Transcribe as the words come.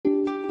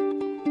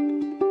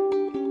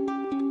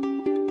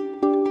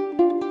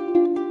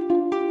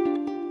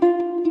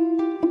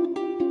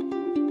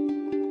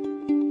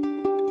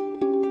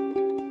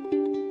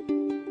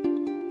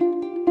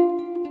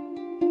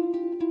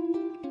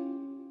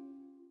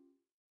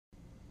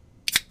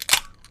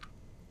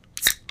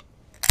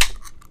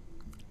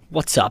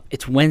What's up?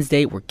 It's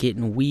Wednesday. We're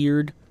getting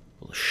weird.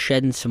 We're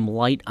shedding some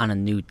light on a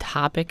new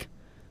topic.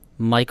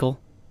 Michael,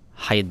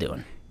 how you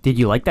doing? Did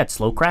you like that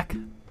slow crack?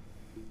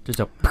 Just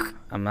a.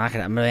 I'm gonna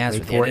be honest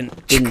with for you.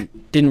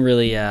 it. Didn't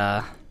really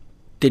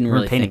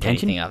think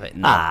attention? anything of it.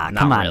 No, not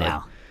come on really.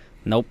 now.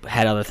 Nope.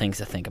 Had other things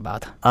to think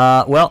about.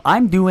 Well,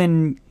 I'm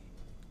doing.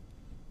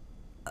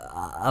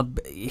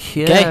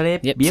 Okay.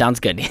 Yep. Sounds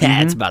good.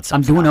 Yeah, it's about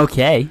I'm something. doing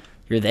okay.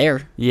 You're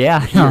there.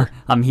 Yeah,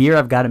 I'm here.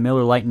 I've got a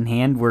Miller Lite in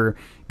hand. We're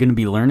gonna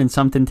be learning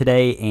something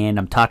today, and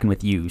I'm talking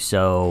with you.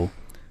 So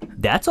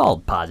that's all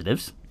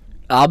positives.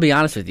 I'll be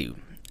honest with you.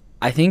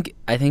 I think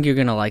you're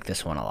gonna like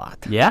this one a lot.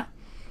 Yeah.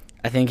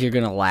 I think you're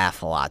gonna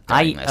laugh a lot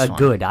during this one.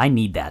 Good. I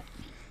need that.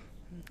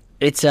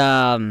 It's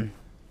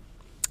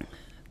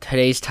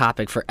today's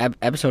topic for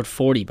episode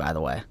 40, by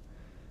the way,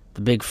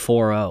 the big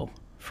 4-0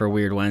 for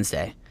Weird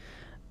Wednesday,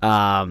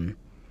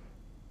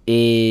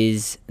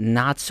 is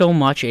not so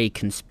much a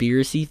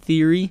conspiracy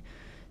theory,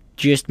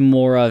 just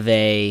more of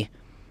a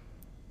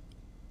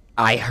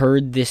I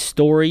heard this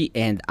story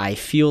and I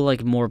feel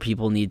like more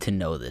people need to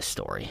know this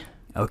story.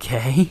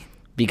 Okay.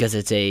 Because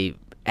it's a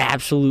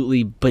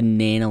absolutely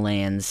banana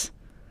lands.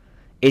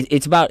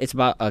 It's about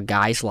a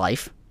guy's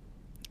life,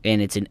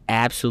 and it's an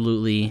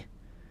absolutely.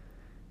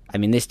 I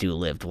mean, this dude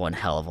lived one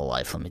hell of a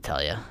life. Let me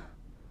tell you.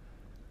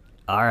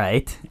 All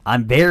right.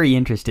 I'm very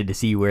interested to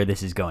see where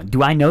this is going.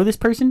 Do I know this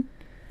person,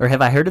 or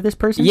have I heard of this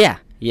person? Yeah.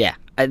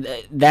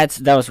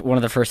 That was one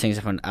of the first things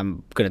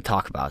I'm going to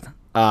talk about.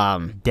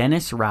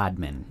 Dennis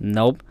Rodman.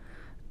 Nope.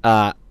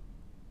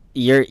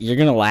 You're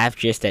gonna laugh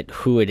just at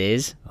who it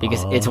is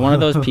because it's one of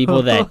those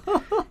people that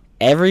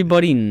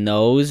everybody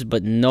knows,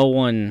 but no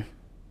one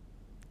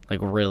like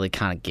really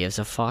kind of gives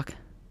a fuck.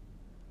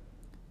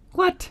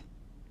 What?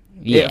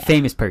 Yeah,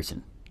 famous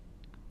person.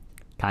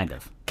 Kind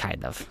of.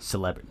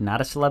 Celebrity.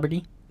 Not a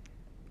celebrity?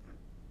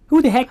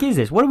 Who the heck is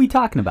this? What are we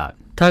talking about?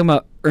 Talking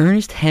about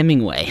Ernest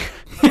Hemingway.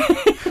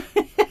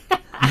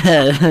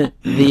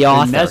 The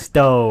author.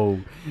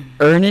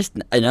 Ernesto.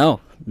 No,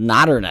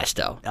 not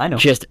Ernesto. I know.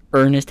 Just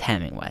Ernest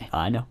Hemingway.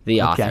 I know.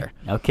 The Okay. author.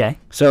 Okay.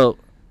 So,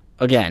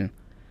 again,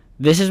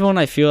 this is one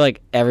I feel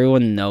like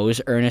everyone knows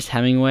Ernest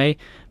Hemingway,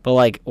 but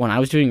like when I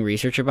was doing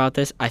research about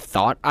this, I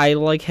thought I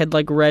had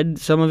read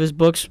some of his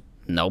books.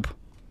 Nope.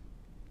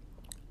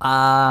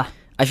 I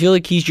feel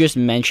like he's just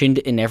mentioned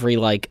in every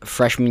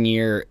freshman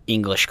year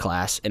English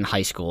class in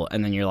high school,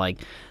 and then you're like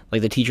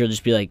the teacher will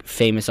just be like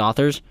famous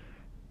authors,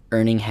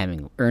 Ernest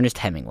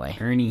Hemingway.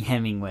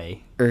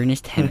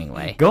 Ernest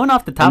Hemingway. Going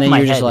off the top and then of my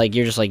you're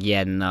head. just like,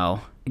 yeah, no.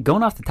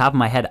 Going off the top of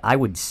my head, I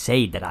would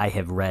say that I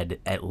have read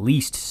at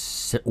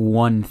least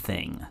one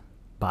thing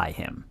by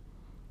him,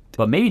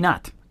 but maybe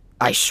not.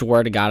 I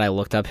swear to God, I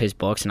looked up his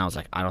books and I was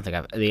like, I don't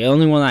think the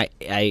only one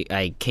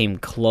I came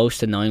close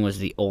to knowing was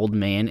The Old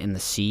Man in the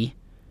Sea.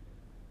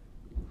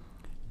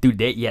 Dude,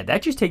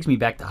 that just takes me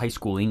back to high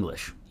school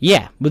English.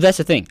 Yeah, but that's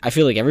the thing. I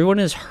feel like everyone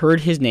has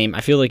heard his name.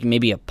 I feel like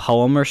maybe a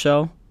poem or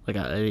so,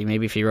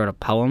 maybe if he wrote a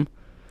poem,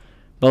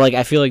 but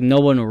I feel like no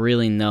one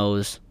really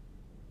knows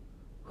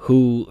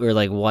who or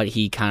what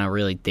he kind of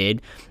really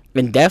did,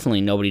 and definitely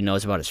nobody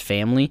knows about his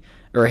family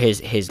or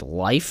his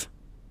life,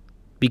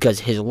 because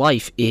his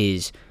life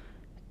is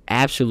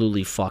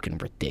absolutely fucking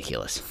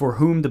ridiculous. For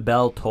Whom the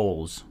Bell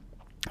Tolls.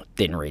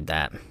 Didn't read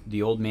that.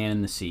 The Old Man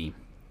in the Sea.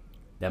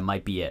 That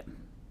might be it.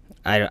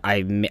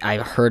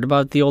 I've heard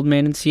about The Old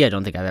Man in the Sea. I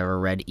don't think I've ever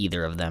read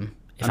either of them,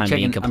 if I'm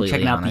being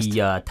completely honest. I'm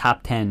checking out the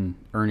top 10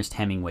 Ernest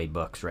Hemingway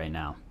books right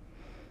now.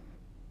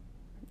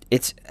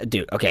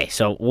 Dude, okay,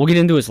 so we'll get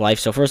into his life.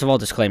 So first of all,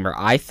 disclaimer,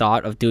 I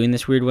thought of doing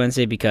this Weird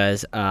Wednesday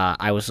because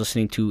I was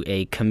listening to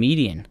a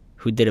comedian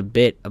who did a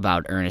bit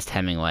about Ernest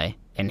Hemingway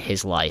and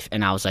his life,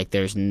 and I was like,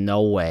 there's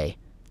no way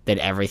that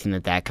everything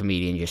that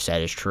comedian just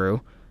said is true.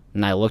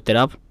 And I looked it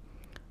up.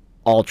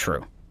 All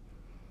true.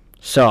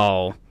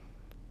 So,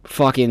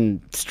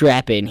 fucking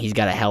strap in. He's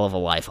got a hell of a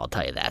life, I'll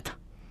tell you that.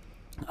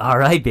 All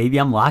right, baby,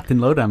 I'm locked and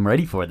loaded. I'm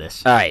ready for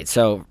this. All right,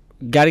 so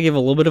got to give a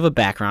little bit of a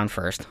background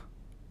first.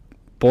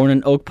 Born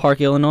in Oak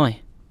Park, Illinois.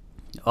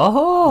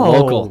 Oh!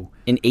 Local.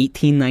 In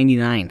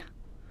 1899.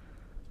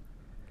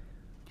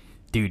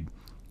 Dude,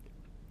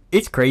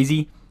 it's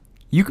crazy.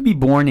 You could be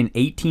born in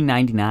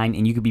 1899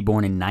 and you could be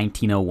born in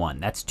 1901.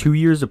 That's 2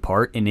 years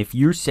apart, and if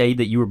you say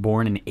that you were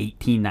born in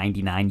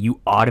 1899,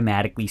 you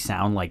automatically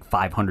sound like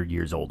 500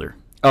 years older.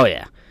 Oh,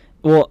 yeah.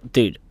 Well,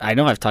 dude, I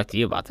know I've talked to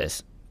you about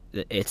this.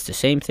 It's the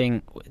same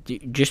thing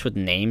just with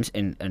names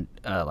and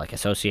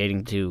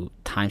associating to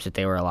times that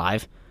they were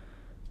alive.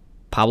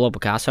 Pablo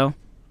Picasso,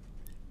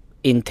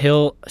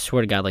 until, I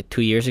swear to God,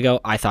 2 years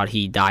ago, I thought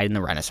he died in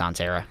the Renaissance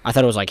era. I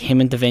thought it was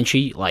him and Da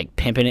Vinci,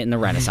 pimping it in the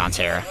Renaissance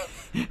era.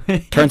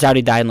 Turns out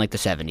he died in the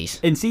 70s.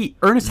 And see,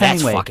 Ernest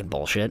Hemingway. That's fucking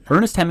bullshit.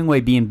 Ernest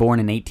Hemingway being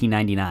born in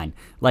 1899.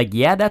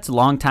 Yeah, that's a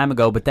long time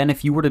ago, but then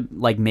if you were to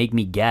make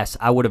me guess,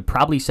 I would have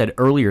probably said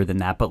earlier than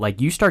that,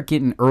 but you start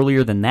getting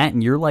earlier than that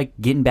and you're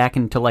getting back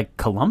into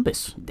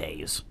Columbus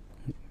days.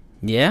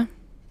 Yeah?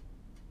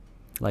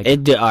 All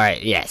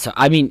right, yeah. So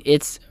I mean,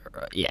 it's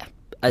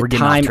We're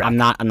getting off time.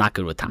 track. I'm not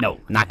good with time. No.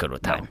 Not good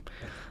with time.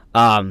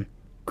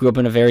 Grew up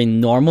in a very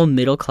normal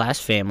middle-class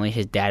family.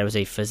 His dad was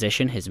a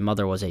physician. His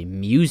mother was a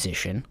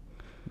musician.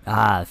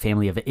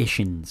 Family of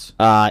Ishins.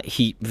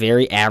 He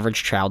very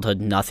average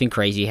childhood. Nothing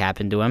crazy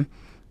happened to him.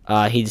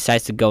 He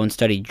decides to go and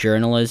study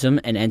journalism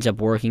and ends up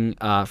working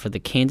for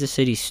the Kansas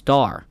City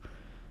Star.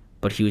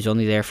 But he was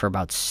only there for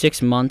about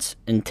 6 months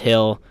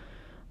until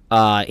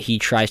he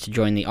tries to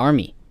join the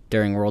Army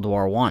during World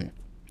War I,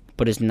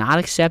 but is not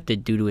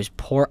accepted due to his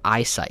poor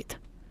eyesight.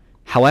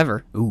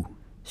 However,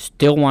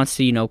 still wants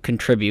to,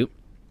 contribute.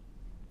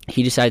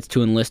 He decides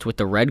to enlist with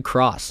the Red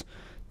Cross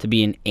to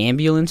be an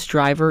ambulance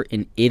driver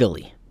in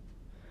Italy.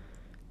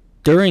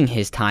 During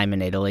his time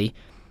in Italy,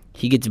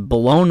 he gets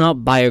blown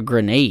up by a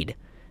grenade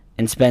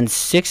and spends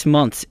 6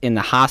 months in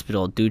the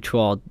hospital due to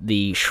all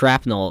the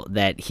shrapnel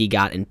that he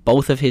got in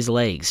both of his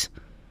legs.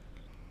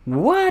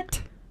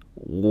 What?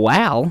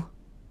 While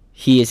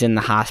he is in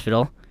the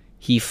hospital,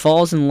 he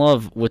falls in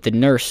love with the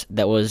nurse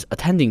that was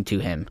attending to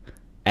him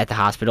at the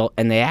hospital,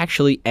 and they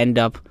actually end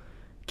up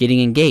getting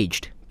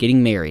engaged,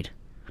 getting married.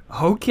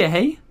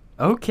 Okay.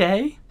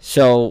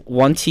 So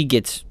once he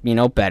gets,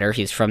 better,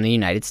 he's from the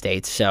United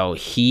States, so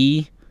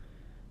he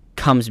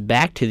comes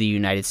back to the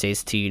United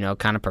States to,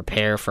 kind of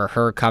prepare for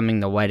her coming,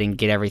 the wedding,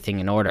 get everything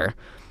in order.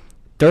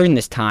 During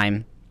this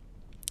time,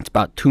 it's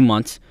about 2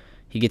 months,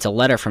 he gets a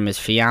letter from his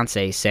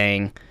fiancée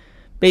saying,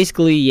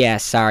 basically, yeah,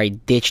 sorry,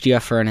 ditched you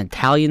for an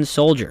Italian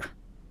soldier.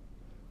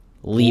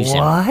 Leaves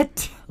him.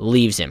 What?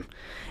 Leaves him.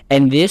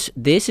 And this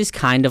is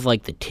kind of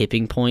like the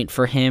tipping point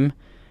for him,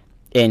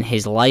 and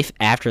his life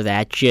after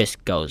that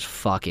just goes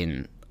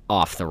fucking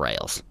off the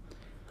rails.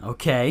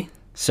 Okay.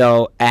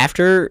 So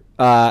after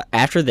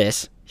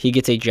this, he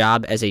gets a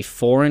job as a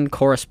foreign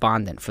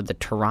correspondent for the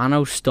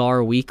Toronto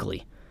Star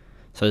Weekly.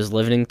 So he's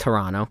living in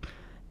Toronto.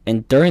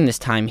 And during this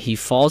time, he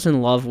falls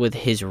in love with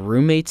his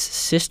roommate's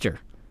sister.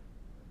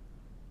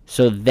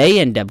 So they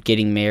end up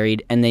getting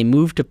married, and they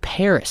move to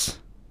Paris.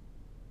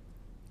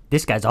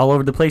 This guy's all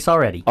over the place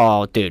already.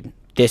 Oh, dude,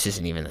 this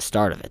isn't even the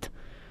start of it.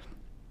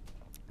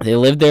 They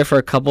lived there for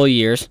a couple of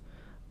years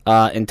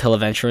until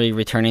eventually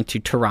returning to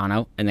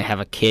Toronto, and they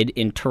have a kid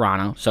in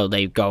Toronto. So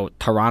they go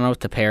Toronto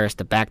to Paris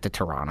to back to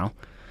Toronto.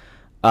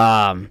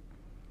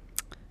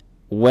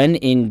 When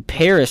in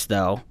Paris,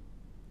 though,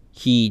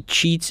 he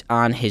cheats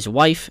on his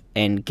wife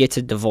and gets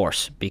a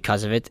divorce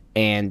because of it,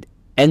 and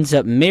ends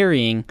up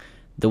marrying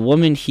the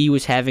woman he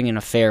was having an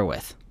affair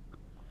with.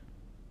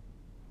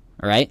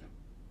 All right?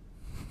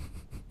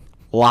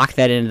 Lock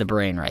that into the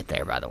brain right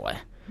there, by the way.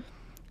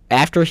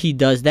 After he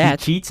does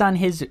that... He cheats on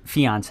his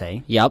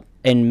fiancée. Yep,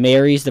 and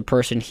marries the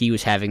person he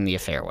was having the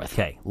affair with.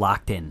 Okay,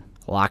 locked in.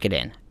 Lock it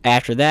in.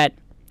 After that,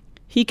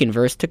 he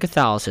converts to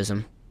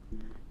Catholicism.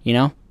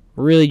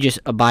 Really just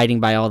abiding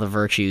by all the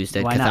virtues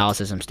that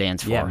Catholicism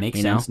stands for. Yeah,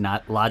 makes sense.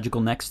 Not logical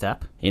next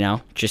step.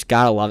 Just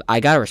gotta love... I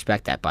gotta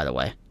respect that, by the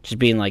way. Just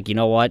being like, you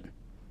know what?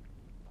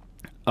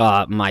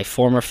 My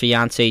former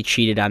fiancé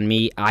cheated on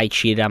me. I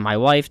cheated on my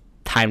wife.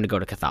 Time to go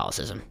to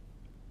Catholicism.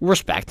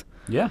 Respect.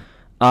 Yeah.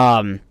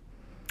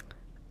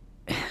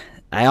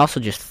 I also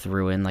just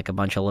threw in like a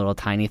bunch of little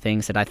tiny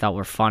things that I thought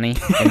were funny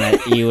and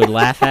that you would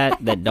laugh at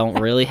that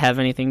don't really have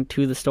anything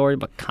to the story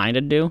but kind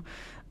of do.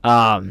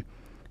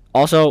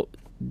 Also,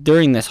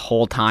 during this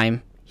whole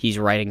time, he's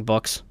writing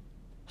books.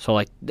 So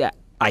like that,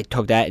 I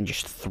took that and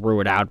just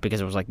threw it out because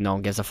it was like no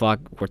one gives a fuck.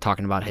 We're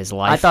talking about his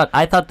life.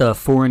 I thought the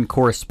foreign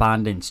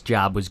correspondence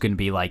job was going to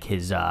be like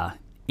his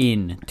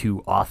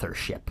into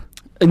authorship.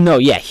 No,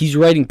 yeah, he's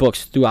writing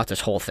books throughout this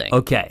whole thing.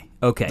 Okay,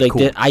 like,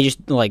 cool. I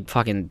just like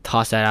fucking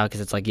toss that out because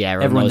it's like, yeah,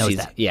 everyone knows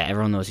that. Yeah,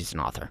 everyone knows he's an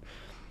author.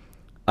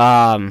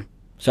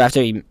 So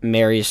after he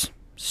marries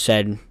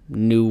said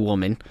new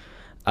woman,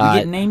 you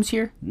get names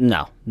here?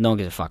 No one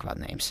gives a fuck about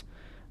names.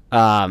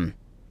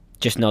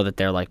 Just know that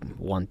they're like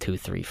 1, 2,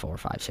 3, 4,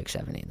 5, 6,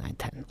 7, 8, 9,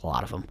 10. A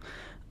lot of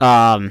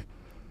them.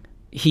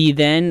 He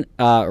then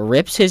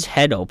rips his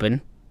head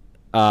open.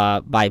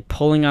 By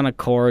pulling on a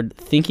cord,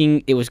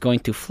 thinking it was going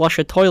to flush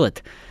a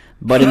toilet,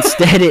 but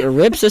instead it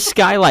rips a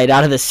skylight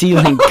out of the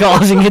ceiling,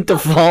 causing it to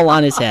fall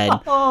on his head.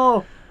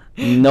 No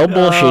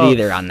bullshit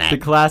either on that. The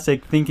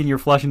classic thinking you're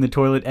flushing the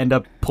toilet, end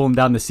up pulling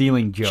down the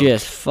ceiling joke.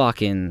 Just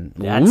fucking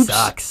that whoops.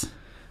 Sucks.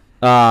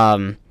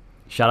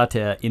 Shout out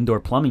to Indoor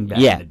Plumbing back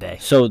in the day.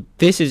 So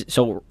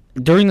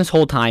during this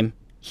whole time,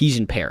 he's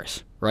in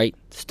Paris, right?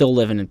 Still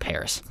living in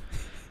Paris.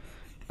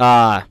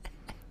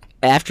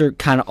 After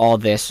kind of all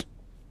this,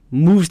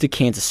 moves to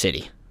Kansas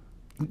City.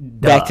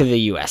 Back to the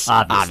U.S.,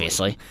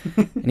 obviously.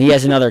 And he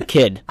has another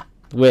kid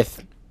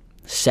with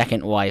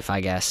second wife,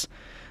 I guess.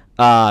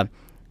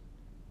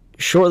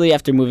 Shortly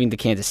after moving to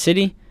Kansas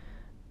City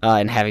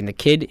and having the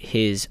kid,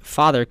 his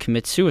father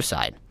commits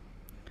suicide.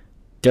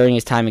 During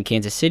his time in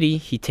Kansas City,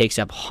 he takes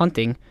up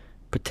hunting,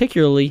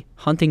 particularly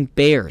hunting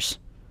bears.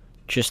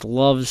 Just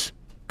loves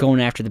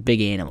going after the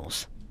big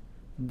animals.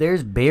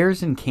 There's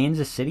bears in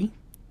Kansas City?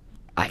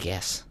 I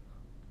guess.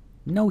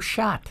 No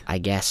shot. I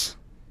guess.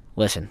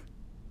 Listen,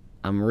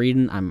 I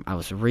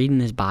was reading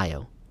his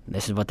bio.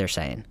 This is what they're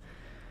saying.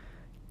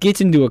 gets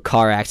into a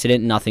car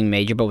accident, nothing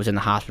major, but was in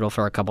the hospital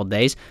for a couple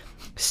days.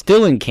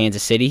 Still in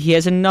Kansas City, he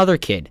has another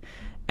kid.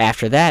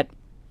 After that,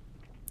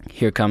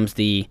 here comes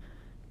when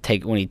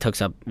he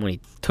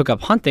took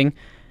up hunting.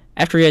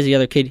 After he has the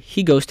other kid,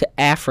 he goes to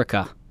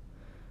Africa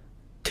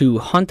to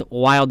hunt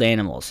wild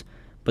animals.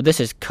 But this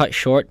is cut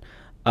short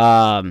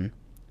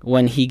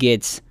when he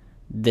gets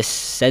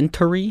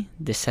dysentery,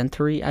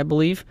 I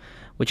believe,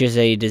 which is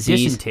a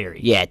disease. Dysentery.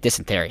 Yeah,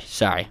 dysentery.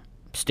 Sorry,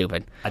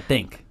 stupid. I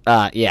think.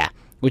 Yeah,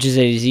 which is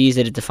a disease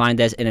that is defined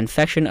as an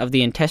infection of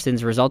the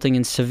intestines resulting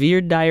in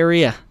severe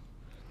diarrhea.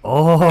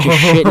 Oh, Just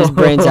shitting his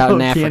brains out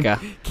in Africa.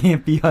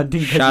 Can't be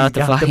hunting. Shout out to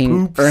got the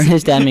fucking poops.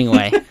 Ernest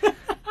Hemingway.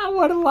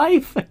 What a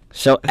life.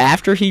 So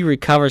after he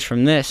recovers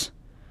from this,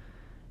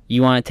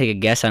 you want to take a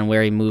guess on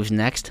where he moves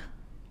next?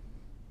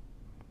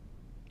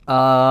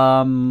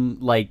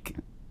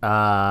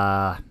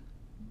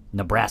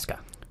 Nebraska.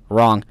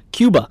 Wrong.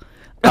 Cuba.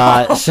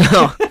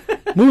 So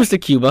moves to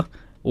Cuba.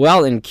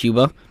 Well, in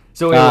Cuba.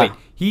 So wait.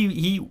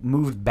 He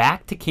moved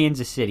back to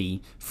Kansas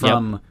City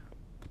from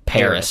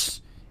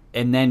Paris.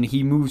 And then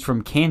he moves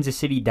from Kansas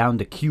City down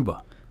to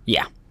Cuba.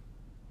 Yeah.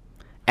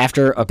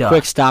 After a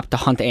quick stop to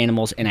hunt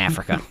animals in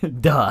Africa.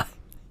 Duh.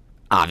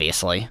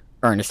 Obviously.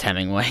 Ernest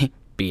Hemingway,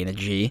 being a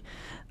G.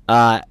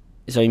 So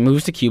he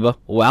moves to Cuba.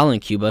 While in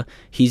Cuba,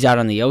 he's out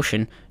on the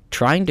ocean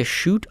trying to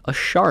shoot a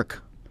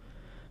shark.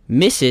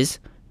 Misses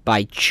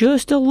by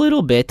just a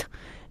little bit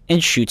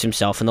and shoots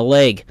himself in the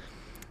leg.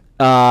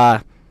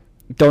 Don't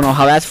know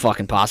how that's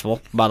fucking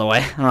possible, by the way.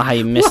 I don't know how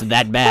you missed it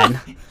that bad.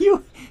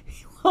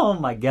 Oh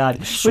my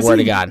God! Swear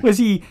to God. Was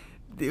he?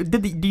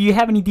 Do you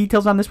have any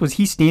details on this? Was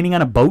he standing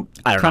on a boat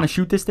trying to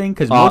shoot this thing?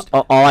 Because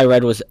all I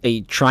read was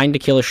trying to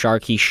kill a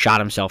shark. He shot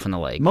himself in the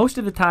leg. Most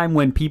of the time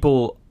when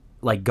people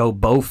like go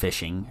bow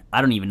fishing, I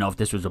don't even know if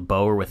this was a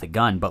bow or with a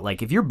gun, but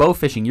like if you're bow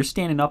fishing, you're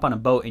standing up on a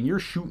boat and you're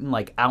shooting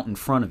like out in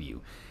front of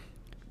you.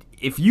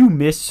 If you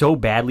miss so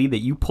badly that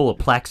you pull a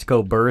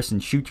Plaxico Burress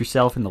and shoot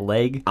yourself in the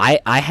leg,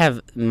 I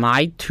have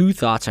my two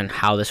thoughts on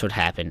how this would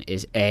happen.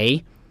 Is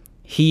A,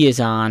 he is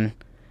on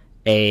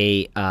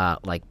a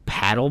like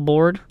paddle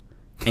board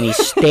and he's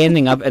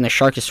standing up and the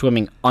shark is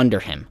swimming under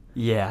him.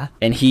 Yeah.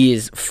 And he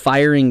is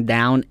firing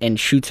down and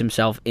shoots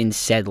himself in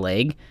said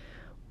leg.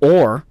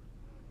 Or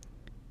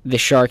the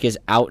shark is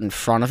out in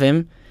front of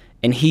him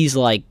and he's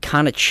like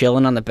kind of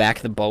chilling on the back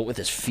of the boat with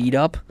his feet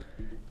up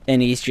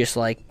and he's just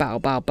like bow,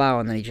 bow, bow,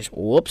 and then he just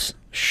whoops,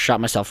 shot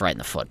myself right in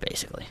the foot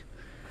basically.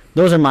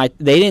 Those are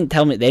they didn't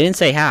tell me, they didn't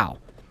say how.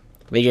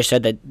 They just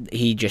said that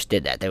he just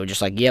did that. They were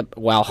just like, yep,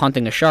 while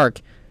hunting a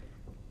shark,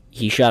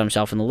 he shot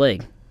himself in the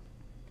leg.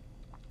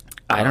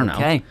 I don't know.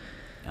 Okay.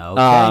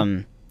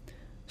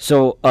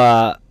 So,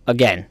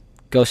 again,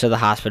 goes to the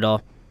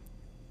hospital.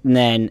 And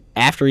then,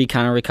 after he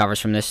kind of recovers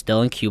from this,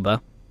 still in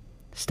Cuba,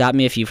 stop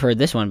me if you've heard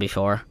this one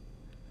before,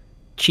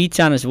 cheats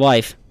on his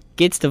wife,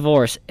 gets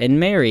divorced, and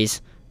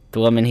marries the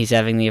woman he's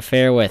having the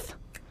affair with.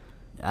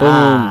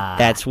 Boom.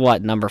 That's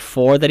what, number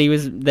 4 that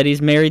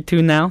he's married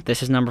to now?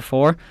 This is number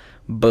 4.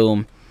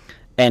 Boom.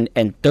 And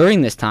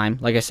during this time,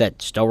 like I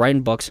said, still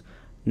writing books,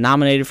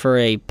 nominated for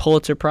a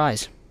Pulitzer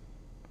Prize.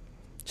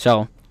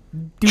 So,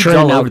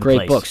 churning out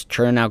great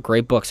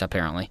books,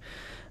 apparently.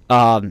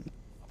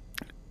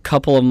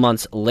 Couple of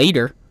months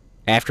later,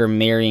 after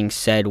marrying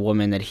said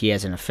woman that he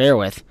has an affair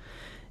with,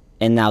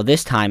 and now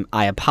this time,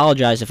 I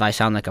apologize if I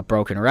sound like a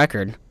broken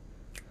record,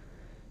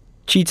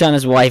 cheats on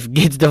his wife,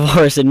 gets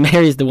divorced, and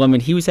marries the woman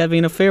he was having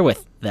an affair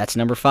with. That's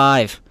number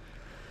 5.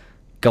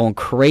 Going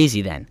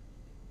crazy then.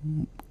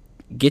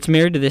 Gets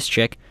married to this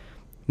chick,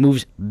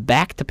 moves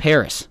back to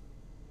Paris.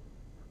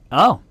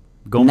 Oh,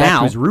 going back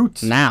to his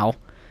roots. Now,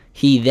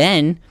 he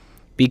then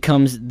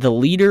becomes the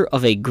leader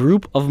of a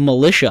group of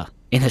militia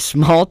in a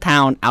small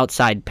town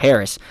outside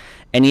Paris.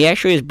 And he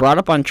actually is brought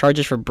up on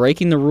charges for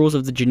breaking the rules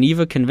of the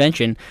Geneva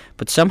Convention,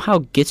 but somehow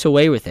gets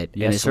away with it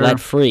and is let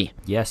free.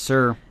 Yes,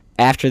 sir.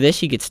 After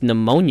this, he gets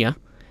pneumonia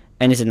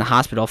and is in the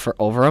hospital for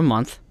over a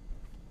month.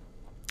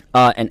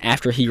 And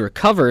after he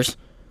recovers,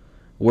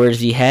 where does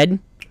he head?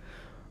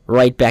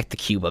 Right back to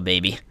Cuba,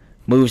 baby.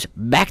 Moves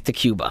back to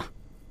Cuba.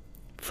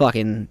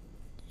 Fucking,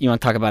 you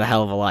want to talk about a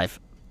hell of a life.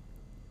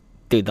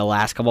 Dude, the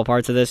last couple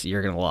parts of this,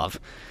 you're going to love.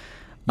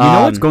 You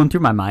know what's going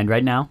through my mind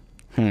right now?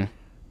 Imagine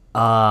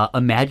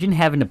Imagine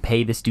having to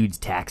pay this dude's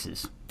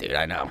taxes. Dude,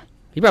 I know.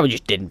 He probably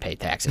just didn't pay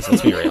taxes.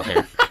 Let's be real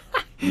here.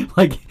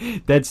 Like,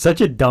 that's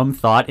such a dumb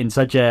thought and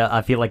such a,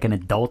 I feel like, an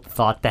adult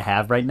thought to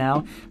have right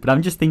now. But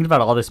I'm just thinking about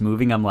all this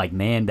moving. I'm like,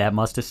 man, that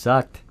must have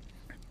sucked.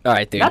 All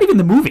right, dude. Not even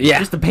the movie. Yeah.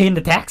 Just the paying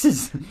the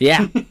taxes.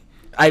 Yeah.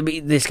 I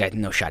mean, this guy,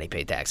 no shot he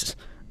paid taxes.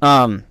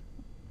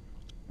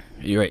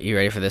 You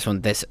ready for this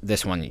one? This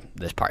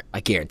part,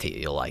 I guarantee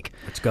you'll like.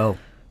 Let's go.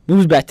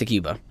 Moves back to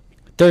Cuba.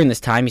 During this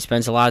time, he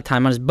spends a lot of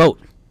time on his boat.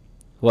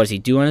 What does he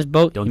do on his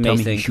boat? Don't tell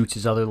me he shoots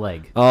his other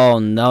leg. Oh,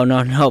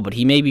 no, but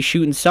he may be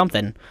shooting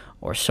something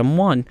or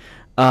someone.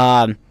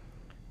 You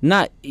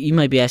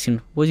might be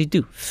asking, what does he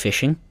do?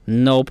 Fishing?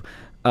 Nope.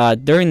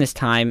 During this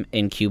time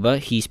in Cuba,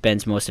 he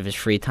spends most of his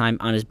free time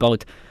on his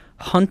boat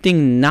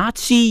hunting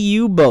Nazi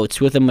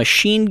U-boats with a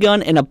machine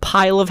gun and a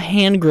pile of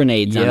hand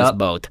grenades on his Yep.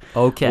 boat.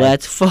 Okay.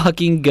 Let's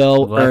fucking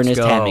go, Let's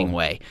Ernest go.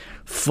 Hemingway.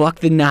 Fuck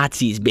the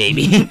Nazis,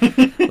 baby.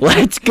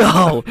 Let's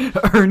go.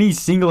 Ernie's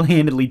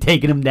single-handedly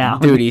taking him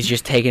down. Dude, he's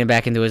just taking it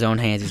back into his own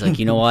hands. He's like,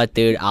 you know what,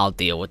 dude? I'll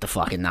deal with the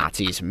fucking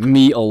Nazis.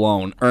 Me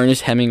alone.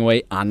 Ernest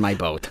Hemingway on my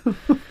boat.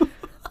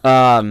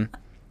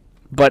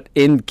 But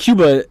in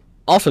Cuba,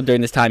 also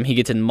during this time, he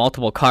gets in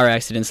multiple car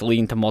accidents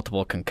leading to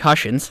multiple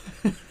concussions.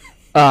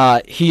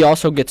 He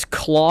also gets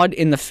clawed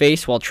in the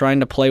face while trying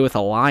to play with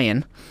a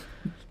lion.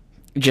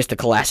 Just a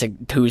classic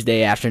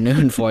Tuesday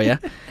afternoon for you.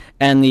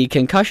 And the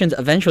concussions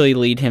eventually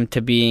lead him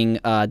to being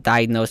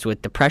diagnosed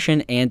with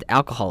depression and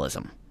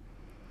alcoholism.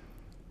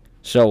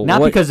 So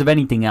Not because of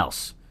anything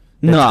else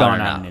that's No, gone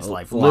no, on no. in his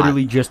life. Lot.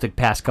 Literally just the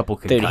past couple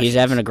concussions. Dude, he's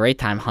having a great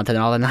time hunting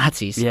all the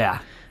Nazis. Yeah,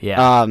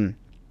 yeah.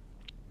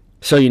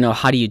 So,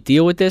 how do you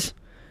deal with this?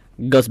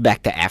 Goes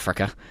back to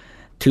Africa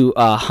to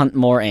hunt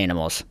more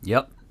animals.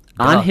 Yep.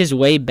 On his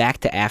way back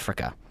to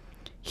Africa,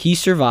 he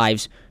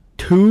survives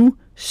 2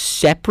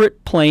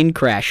 separate plane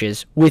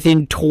crashes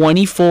within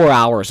 24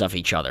 hours of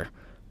each other.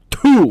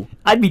 2!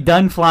 I'd be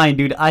done flying,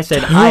 dude. I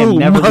said, I am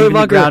never leaving the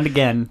motherfucker. ground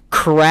again.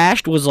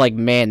 Crashed, was like,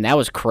 man, that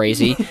was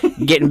crazy.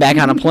 Getting back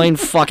on a plane,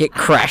 fuck it,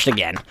 crashed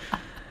again.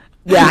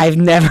 Yeah, I've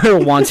never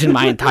once in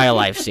my entire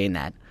life seen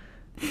that.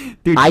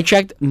 Dude. I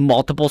checked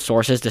multiple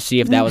sources to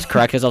see if that was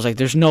correct because I was like,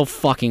 there's no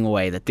fucking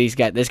way that this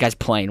guy's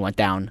plane went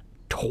down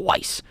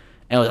twice.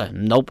 And I was like,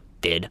 nope,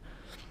 did.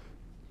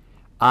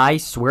 I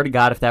swear to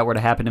God, if that were to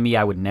happen to me,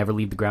 I would never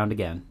leave the ground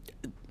again.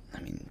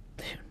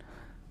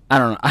 I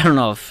don't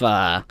know if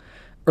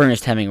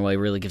Ernest Hemingway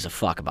really gives a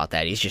fuck about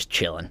that. He's just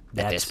chilling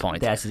at this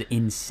point. That's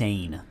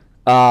insane.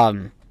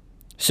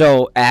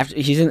 So after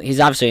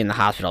he's obviously in the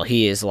hospital.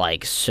 He is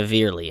like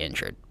severely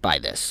injured by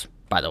this.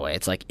 By the way,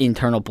 it's like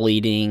internal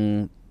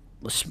bleeding,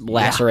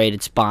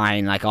 lacerated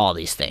spine, like all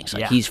these things.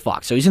 Like he's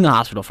fucked. So he's in the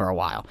hospital for a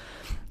while.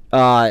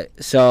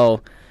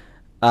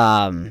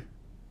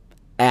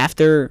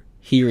 After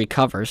he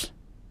recovers,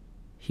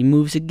 he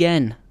moves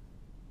again.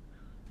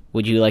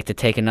 Would you like to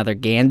take another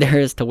gander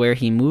as to where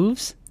he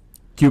moves?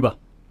 Cuba.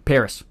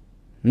 Paris.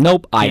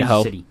 Nope, Kansas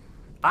Idaho. City.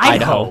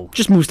 Idaho.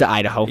 Just moves to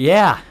Idaho.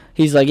 Yeah.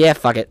 He's like, yeah,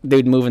 fuck it.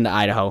 Dude, moving to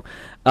Idaho.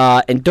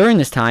 And during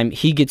this time,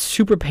 he gets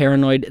super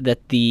paranoid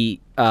that the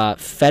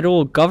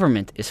federal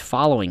government is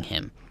following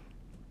him.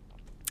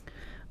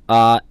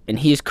 And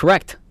he is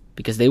correct,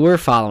 because they were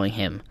following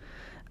him.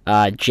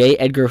 J.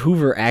 Edgar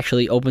Hoover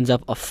actually opens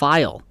up a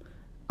file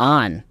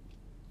on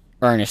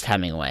Ernest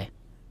Hemingway,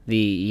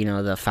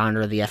 the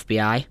founder of the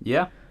FBI.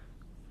 Yeah.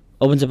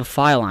 Opens up a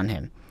file on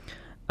him.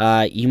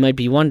 You might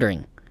be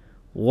wondering,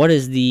 what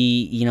does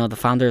the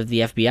founder of the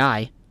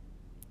FBI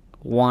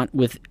want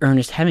with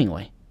Ernest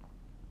Hemingway?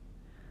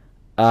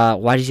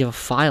 Why does he have a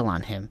file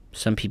on him?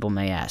 Some people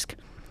may ask.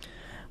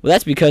 Well,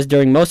 that's because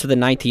during most of the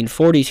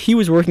 1940s, he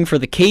was working for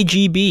the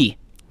KGB,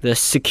 the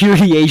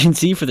security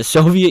agency for the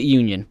Soviet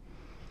Union.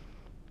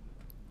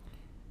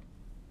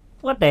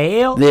 What the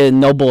hell?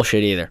 No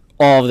bullshit either.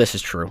 All of this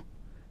is true.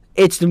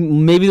 It's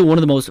maybe one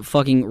of the most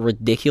fucking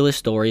ridiculous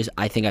stories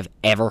I think I've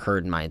ever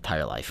heard in my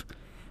entire life.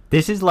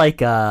 This is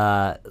like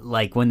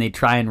when they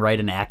try and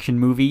write an action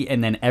movie,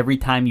 and then every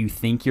time you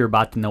think you're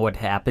about to know what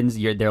happens,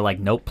 they're like,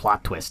 nope,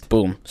 plot twist.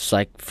 Boom. It's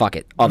like, fuck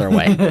it. Other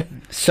way.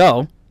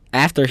 So,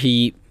 after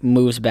he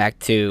moves back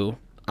to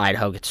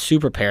Idaho, gets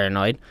super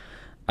paranoid,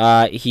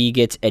 he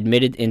gets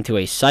admitted into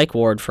a psych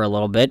ward for a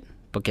little bit,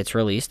 but gets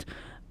released.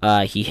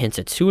 He hints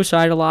at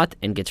suicide a lot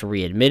and gets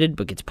readmitted,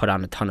 but gets put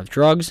on a ton of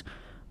drugs.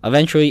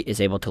 Eventually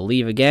is able to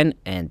leave again,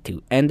 and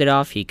to end it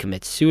off, he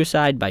commits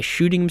suicide by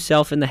shooting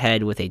himself in the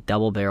head with a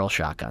double-barrel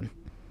shotgun.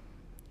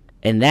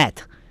 And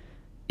that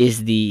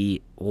is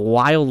the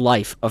wild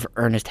life of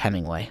Ernest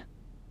Hemingway.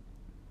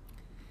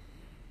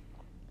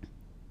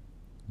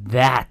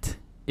 That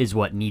is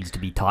what needs to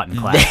be taught in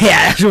class.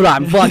 Yeah,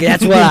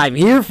 that's what I'm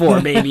here for,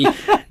 baby.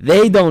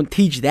 They don't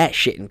teach that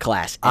shit in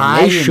class,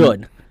 and they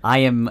should. I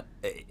am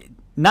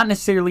not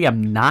necessarily,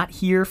 I'm not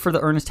here for the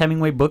Ernest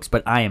Hemingway books,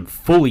 but I am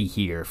fully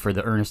here for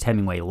the Ernest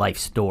Hemingway life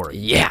story.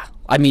 Yeah.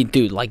 I mean,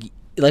 dude, like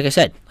I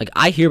said, like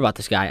I hear about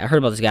this guy. I heard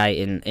about this guy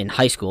in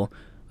high school.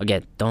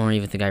 Again, don't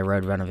even think I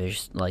read one of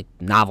his like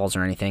novels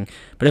or anything.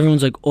 But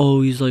everyone's like,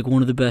 oh, he's like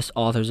one of the best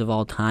authors of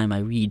all time. I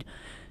read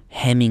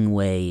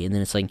Hemingway. And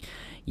then it's like,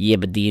 yeah,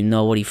 but do you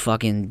know what he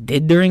fucking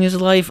did during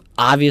his life?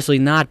 Obviously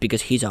not,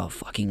 because he's a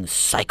fucking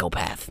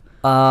psychopath.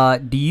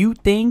 Do you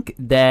think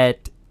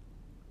that...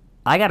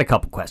 I got a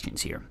couple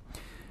questions here.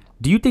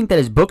 Do you think that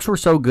his books were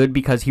so good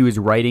because he was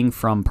writing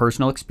from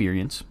personal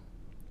experience?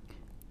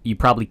 You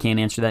probably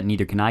can't answer that,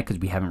 neither can I, because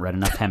we haven't read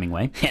enough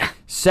Hemingway. Yeah.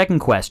 Second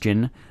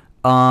question,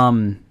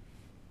 nuts.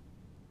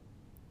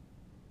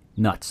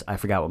 I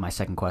forgot what my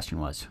second question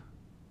was.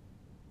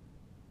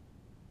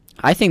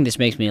 I think this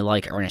makes me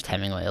like Ernest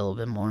Hemingway a little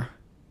bit more.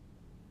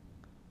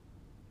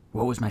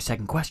 What was my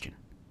second question?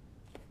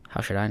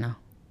 How should I know?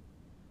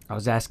 I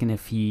was asking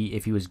if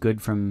he was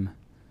good from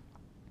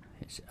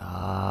his,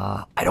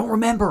 I don't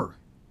remember.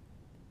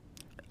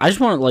 I just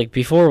want to, like,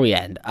 before we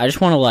end, I just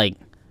want to, like,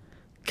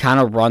 kind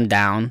of run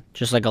down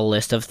just like a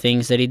list of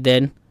things that he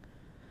did.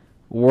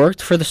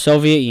 Worked for the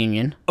Soviet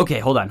Union. Okay,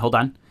 hold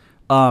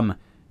on.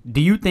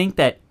 Do you think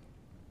that?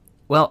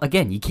 Well,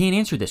 again, you can't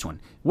answer this one.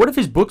 What if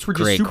his books were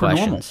just Great super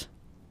questions. normal?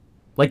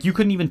 Like you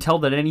couldn't even tell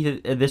that any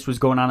of this was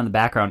going on in the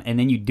background, and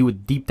then you do a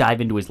deep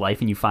dive into his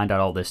life and you find out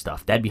all this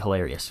stuff. That'd be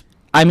hilarious.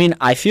 I mean,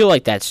 I feel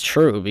like that's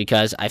true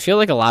because I feel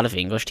like a lot of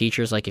English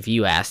teachers, like if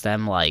you ask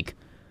them, like,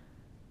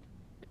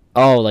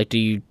 oh, like, do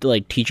you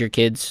like teach your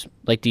kids,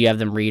 like, do you have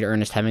them read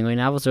Ernest Hemingway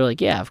novels? They're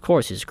like, yeah, of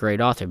course, he's a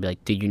great author. Be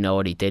like, did you know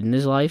what he did in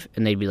his life?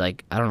 And they'd be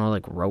like, I don't know,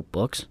 like, wrote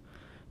books.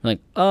 I'm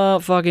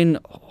like, fucking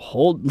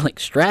hold, like,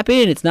 strap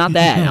in. It's not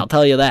that. I'll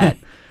tell you that.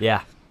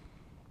 Yeah.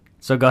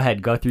 So go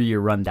ahead, go through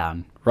your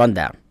rundown.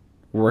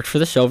 Worked for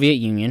the Soviet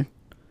Union.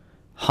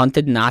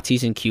 Hunted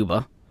Nazis in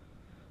Cuba.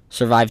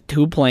 Survived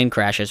 2 plane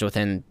crashes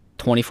within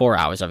 24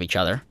 hours of each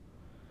other.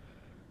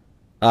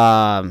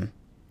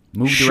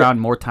 Moved around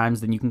more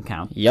times than you can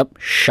count. Yep.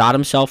 Shot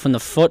himself in the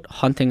foot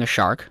hunting a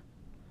shark.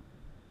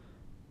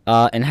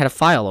 And had a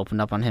file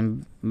opened up on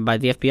him by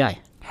the FBI.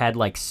 Had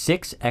like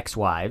 6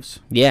 ex-wives.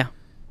 Yeah.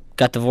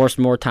 Got divorced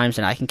more times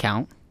than I can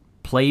count.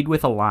 Played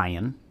with a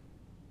lion.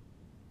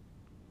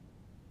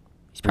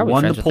 He's probably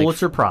won friends the with,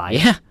 Pulitzer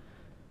Prize. Yeah.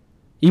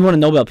 He won a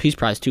Nobel Peace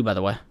Prize too, by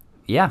the way.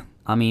 Yeah.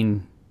 I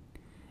mean,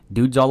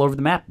 dude's all over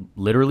the map,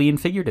 literally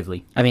and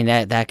figuratively. I mean,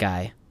 that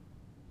guy.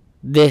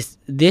 This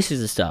is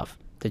the stuff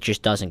that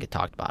just doesn't get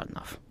talked about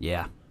enough.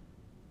 Yeah.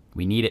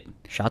 We need it.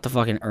 Shot the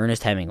fucking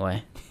Ernest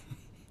Hemingway.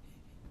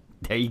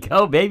 There you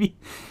go, baby.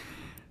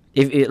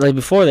 Like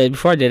before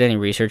I did any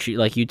research,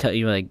 like you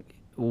like,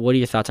 what are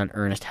your thoughts on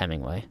Ernest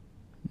Hemingway?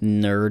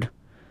 Nerd.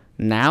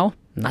 Now,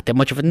 not that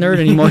much of a nerd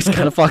anymore. It's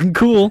kind of fucking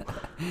cool.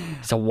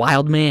 He's a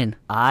wild man.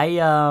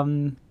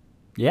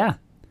 Yeah,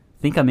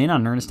 think I'm in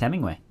on Ernest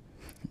Hemingway.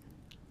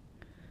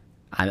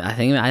 I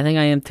think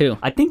I am too.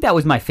 I think that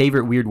was my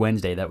favorite Weird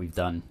Wednesday that we've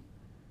done.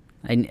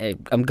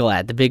 I'm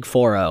glad. The big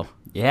 4-0.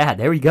 Yeah,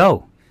 there we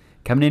go.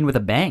 Coming in with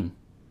a bang.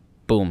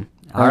 Boom.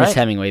 All Ernest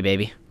right. Hemingway,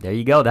 baby. There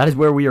you go. That is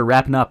where we are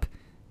wrapping up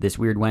this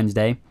Weird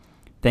Wednesday.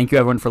 Thank you,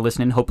 everyone, for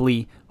listening.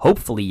 Hopefully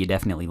you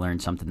definitely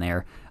learned something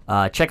there.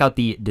 Check out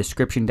the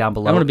description down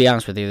below. I'm going to be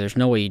honest with you. There's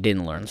no way you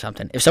didn't learn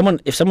something. If someone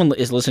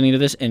is listening to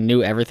this and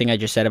knew everything I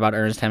just said about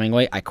Ernest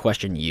Hemingway, I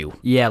question you.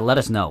 Yeah, let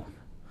us know.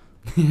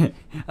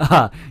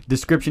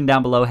 Description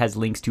down below has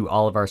links to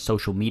all of our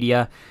social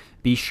media.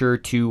 Be sure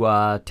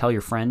to tell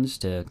your friends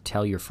to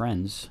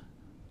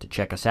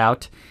check us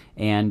out.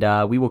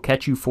 And we will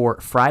catch you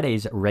for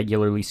Friday's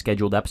regularly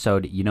scheduled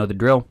episode. You know the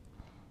drill.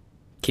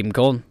 Keep 'em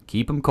cold.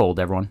 Keep 'em cold,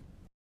 everyone.